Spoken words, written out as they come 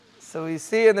So we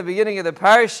see in the beginning of the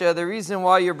parsha, the reason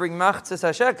why you bring machzis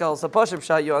hashekel, so Pashup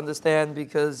shot you understand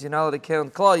because you're not allowed to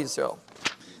count Klal Yisrael.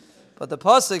 But the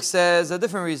pasuk says a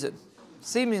different reason.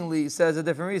 Seemingly says a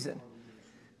different reason.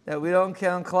 That we don't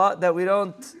count that we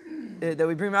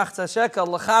bring machzis hashekel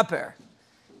l'chaper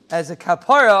as a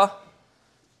kapara,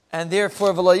 and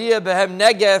therefore v'layiyah behem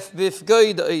negef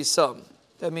bifgoid oisam.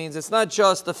 That means it's not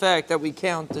just the fact that we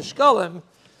count the shkalim,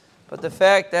 but the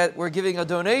fact that we're giving a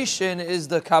donation is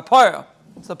the kapara.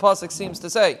 That's the pasuk seems to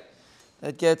say.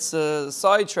 It gets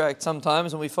sidetracked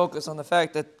sometimes when we focus on the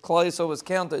fact that Klal Yisrael was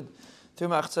counted through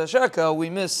machzis hashekel. We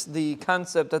miss the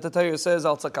concept that the Torah says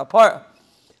al kapara.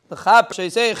 The chap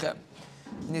sheisechem.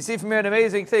 And you see from here an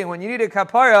amazing thing. When you need a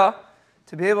kapara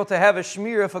to be able to have a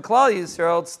shmirah for Klal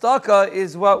Yisrael, tzedakah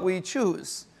is what we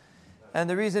choose. And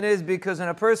the reason is because when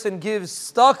a person gives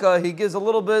tzedakah, he gives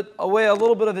away a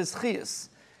little bit of his chiyas.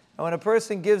 And when a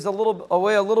person gives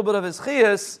away a little bit of his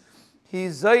chiyas,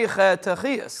 he's zaycha to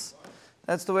chiyas.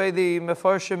 That's the way the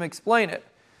mefarshim explain it.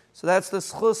 So that's the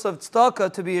schus of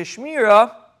tzedakah, to be a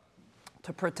shmirah,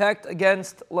 to protect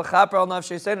against l'chaper al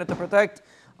nafshei seinu, to protect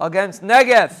against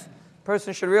negef. A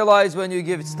person should realize when you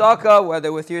give tzedakah,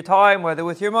 whether with your time, whether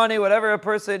with your money, whatever a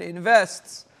person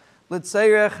invests,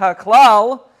 l'tzeirech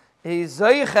haklal, he's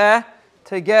zaycha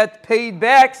to get paid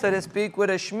back, so to speak, with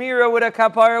a shmirah, with a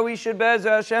kapara. We should be'ezer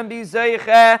Hashem be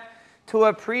zaycha to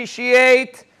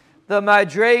appreciate the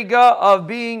madrega of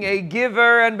being a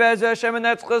giver, and be'ezer Hashem, and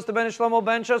that's chus to ben shlomo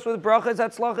ben shas with brachas,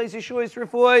 atzlachas, yeshuas,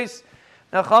 refuos,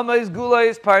 nachamais,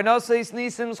 gulais, parnases,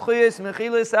 nisim, schuyas,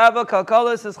 mechilas, ava,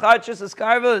 kalkalas, eschachas,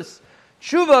 eskarvas,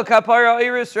 shuva, kapara,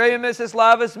 iris, reimis,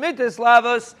 eslavas, mitis,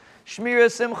 lavas, shmira,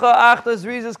 simcha, achtas,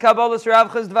 rizas, kabbalas,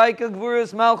 ravchas, dvaika,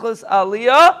 gvuras, malchus,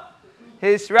 aliyah,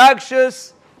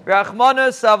 Hisragshus,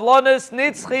 Rachmanus, Savlanus,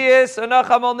 Nitzchias,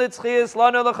 Anachamal Nitzchias,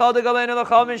 Lana Lachal de Galena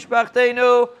Lachal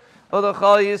Mishpachtenu,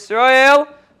 Olachal Yisrael.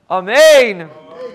 Amen.